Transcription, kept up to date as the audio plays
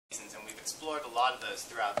explored a lot of those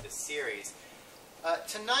throughout this series.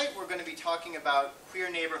 Tonight we're going to be talking about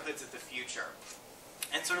queer neighborhoods of the future,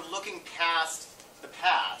 and sort of looking past the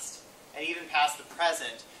past, and even past the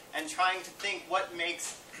present, and trying to think what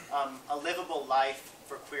makes a livable life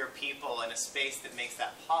for queer people in a space that makes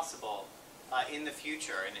that possible in the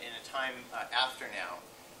future, in a time after now.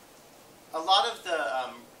 A lot of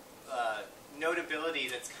the notability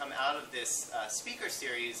that's come out of this speaker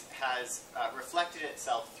series has reflected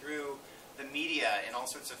itself through the media in all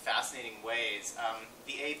sorts of fascinating ways.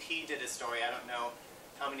 The AP did a story, I don't know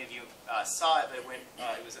how many of you saw it, but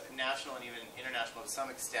it was national and even international to some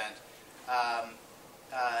extent,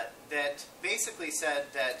 that basically said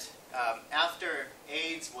that after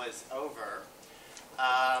AIDS was over,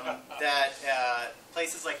 that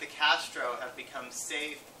places like the Castro have become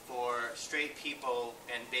safe for straight people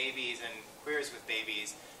and babies and queers with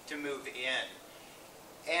babies to move in.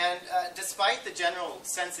 And despite the general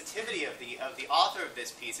sensitivity of the author of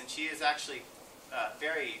this piece, and she is actually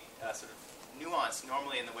very sort of nuanced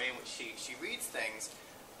normally in the way in which she reads things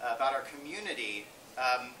about our community,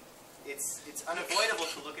 it's unavoidable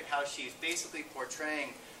to look at how she's basically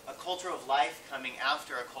portraying a culture of life coming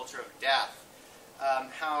after a culture of death.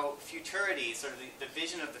 How futurity, sort of the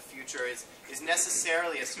vision of the future, is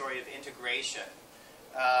necessarily a story of integration.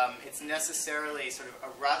 It's necessarily sort of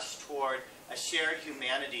a rush toward a shared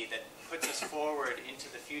humanity that puts us forward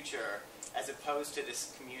into the future, as opposed to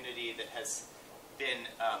this community that has been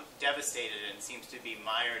devastated and seems to be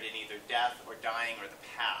mired in either death or dying or the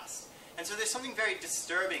past. And so there's something very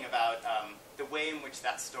disturbing about the way in which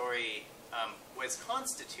that story was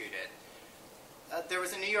constituted. There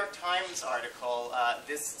was a New York Times article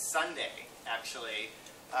this Sunday, actually,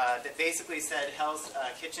 that basically said Hell's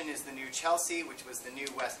Kitchen is the new Chelsea, which was the new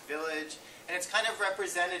West Village. And it's kind of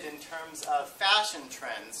represented in terms of fashion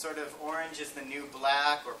trends, sort of orange is the new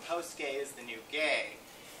black, or post-gay is the new gay.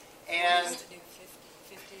 And the new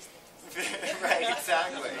 50s. right,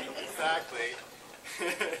 exactly, exactly.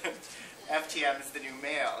 FTM is the new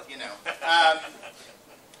male, you know.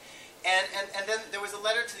 And then there was a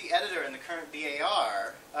letter to the editor in the current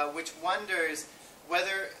BAR, which wonders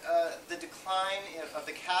whether the decline of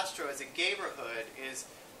the Castro as a gayborhood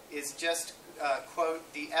is just, quote,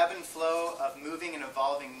 the ebb and flow of moving and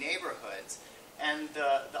evolving neighborhoods. And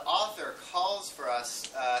the author calls for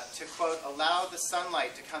us to, quote, allow the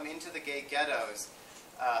sunlight to come into the gay ghettos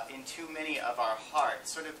in too many of our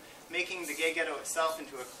hearts, sort of making the gay ghetto itself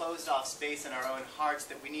into a closed-off space in our own hearts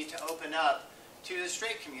that we need to open up to the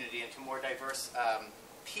straight community and to more diverse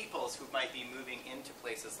peoples who might be moving into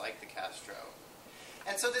places like the Castro.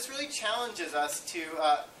 And so this really challenges us to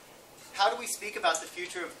how do we speak about the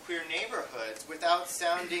future of queer neighborhoods without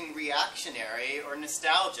sounding reactionary or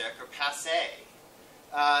nostalgic or passé?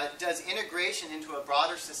 Does integration into a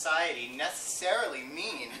broader society necessarily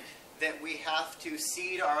mean that we have to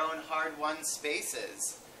cede our own hard-won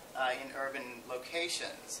spaces in urban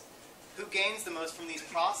locations? Who gains the most from these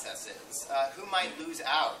processes? Who might lose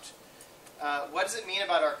out? What does it mean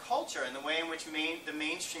about our culture and the way in which the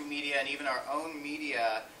mainstream media and even our own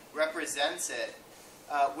media represents it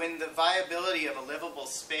when the viability of a livable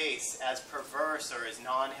space as perverse or as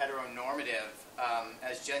non-heteronormative,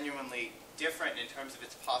 as genuinely different in terms of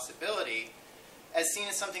its possibility, as seen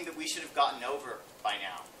as something that we should have gotten over by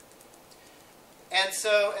now? And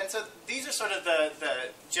so these are sort of the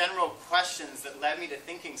general questions that led me to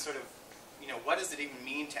thinking sort of, you know, what does it even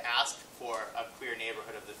mean to ask for a queer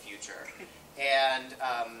neighborhood of the future? And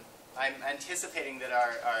I'm anticipating that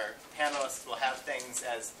our panelists will have things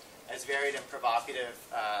as varied and provocative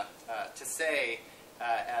to say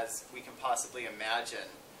as we can possibly imagine.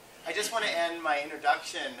 I just want to end my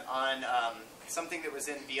introduction on something that was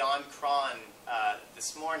in Beyond Cron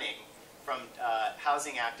this morning from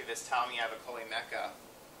housing activist Tommy Avakoli-Mecca.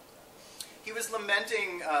 He was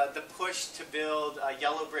lamenting the push to build a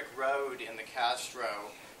yellow brick road in the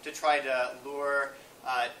Castro to try to lure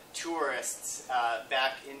tourists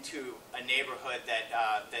back into a neighborhood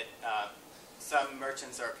that some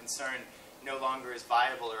merchants are concerned no longer is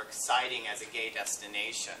viable or exciting as a gay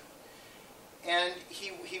destination. And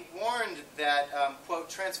he warned that, quote,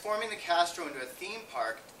 transforming the Castro into a theme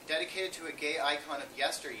park dedicated to a gay icon of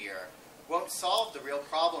yesteryear won't solve the real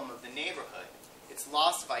problem of the neighborhood, its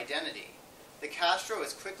loss of identity. The Castro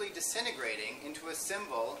is quickly disintegrating into a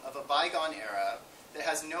symbol of a bygone era that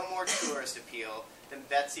has no more tourist appeal than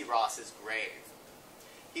Betsy Ross's grave.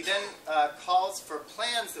 He then calls for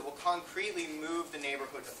plans that will concretely move the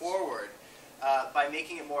neighborhood forward by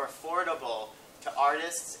making it more affordable to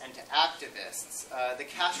artists and to activists. The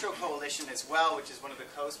Castro Coalition as well, which is one of the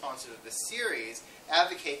co-sponsors of the series,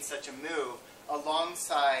 advocates such a move,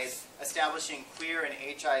 alongside establishing queer and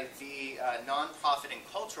HIV nonprofit and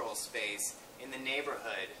cultural space in the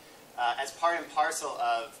neighborhood as part and parcel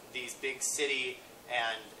of these big city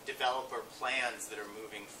and developer plans that are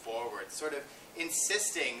moving forward, sort of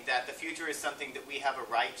insisting that the future is something that we have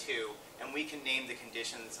a right to and we can name the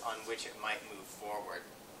conditions on which it might move forward.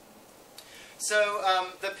 So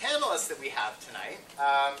the panelists that we have tonight,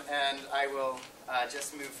 and I will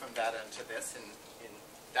just move from that into this in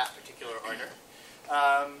that particular order.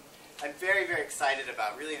 I'm very, very excited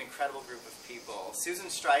about really an incredible group of people. Susan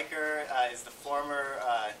Stryker is the former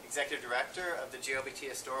executive director of the GLBT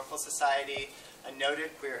Historical Society, a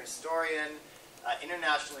noted queer historian,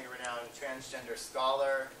 internationally renowned transgender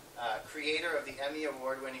scholar, creator of the Emmy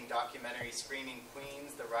Award-winning documentary Screaming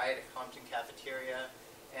Queens, The Riot at Compton Cafeteria,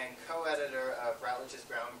 and co-editor of Routledge's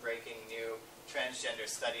groundbreaking new Transgender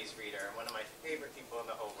Studies Reader, one of my favorite people in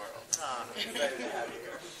the whole world. I'm excited to have you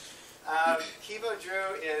here. Kibo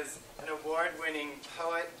Drew is an award-winning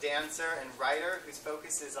poet, dancer, and writer whose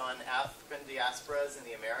focus is on African diasporas in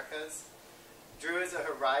the Americas. Drew is a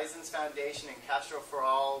Horizons Foundation and Castro for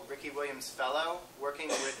All Ricky Williams Fellow, working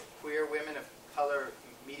with queer women of color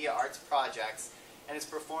media arts projects, and has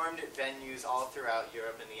performed at venues all throughout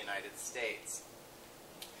Europe and the United States.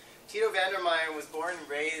 Tito Vandermeyer was born and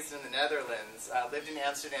raised in the Netherlands, lived in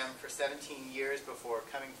Amsterdam for 17 years before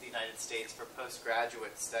coming to the United States for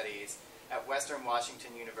postgraduate studies at Western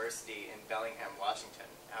Washington University in Bellingham, Washington.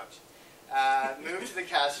 Ouch. Moved to the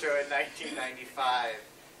Castro in 1995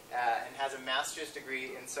 and has a master's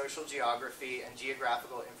degree in social geography and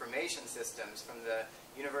geographical information systems from the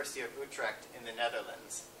University of Utrecht in the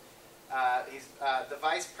Netherlands. He's the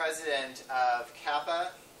vice president of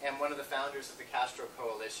Kappa and one of the founders of the Castro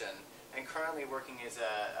Coalition, and currently working as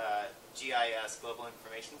a GIS, Global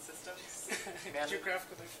Information Systems manager.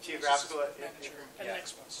 Geographical manager at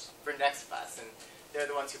NextBus. For NextBus, and they're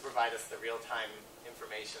the ones who provide us the real-time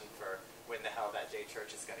information for when the hell that day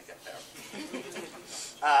church is going to get there.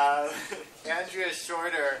 Andrea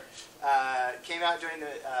Shorter came out during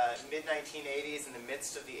the mid-1980s in the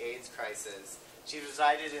midst of the AIDS crisis. She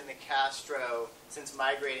resided in the Castro since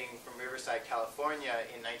migrating from Riverside, California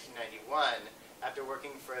in 1991 after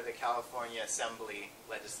working for the California Assembly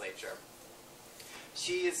legislature.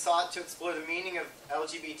 She has sought to explore the meaning of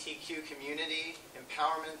LGBTQ community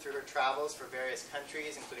empowerment through her travels for various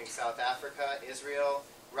countries, including South Africa, Israel,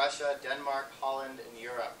 Russia, Denmark, Holland, and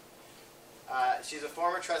Europe. She's a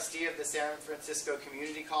former trustee of the San Francisco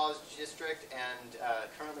Community College District and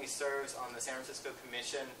currently serves on the San Francisco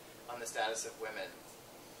Commission on the Status of Women.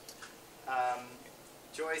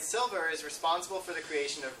 Joy Silver is responsible for the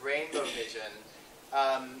creation of Rainbow Vision.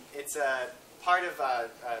 It's a part of a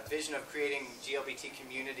vision of creating GLBT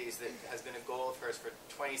communities that has been a goal of hers for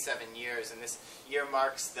 27 years, and this year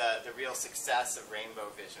marks the real success of Rainbow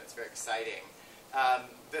Vision. It's very exciting.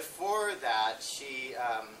 Before that, she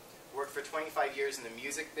worked for 25 years in the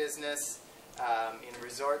music business, in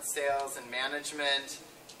resort sales and management,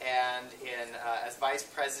 and as Vice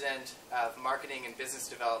President of Marketing and Business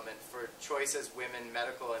Development for Choices Women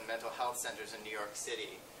Medical and Mental Health Centers in New York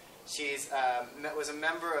City. She was a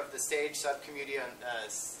member of the SAGE subcommittee on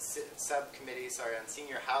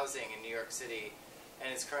senior housing in New York City,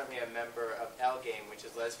 and is currently a member of LGAME, which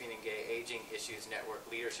is Lesbian and Gay Aging Issues Network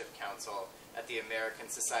Leadership Council at the American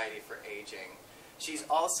Society for Aging. She's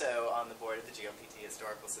also on the board of the GLBT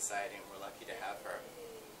Historical Society, and we're lucky to have her.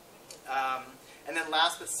 And then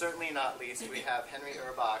last but certainly not least, we have Henry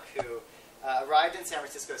Urbach, who arrived in San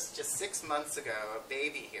Francisco just 6 months ago, a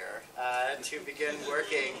baby here, to begin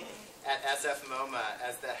working at SF MoMA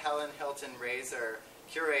as the Helen Hilton Razor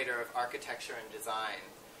Curator of Architecture and Design.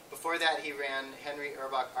 Before that, he ran Henry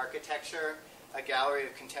Urbach Architecture, a gallery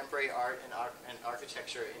of contemporary art and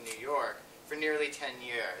architecture in New York, for nearly 10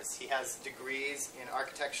 years. He has degrees in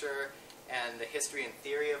architecture and the history and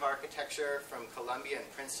theory of architecture from Columbia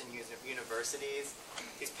and Princeton universities.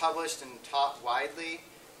 He's published and taught widely,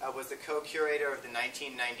 was the co-curator of the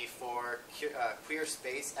 1994 Queer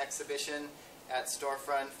Space exhibition at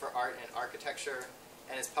Storefront for Art and Architecture,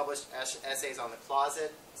 and has published essays on the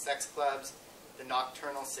closet, sex clubs, the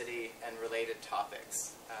nocturnal city, and related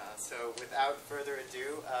topics. So without further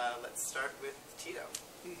ado, let's start with Tito.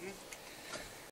 Mm-hmm.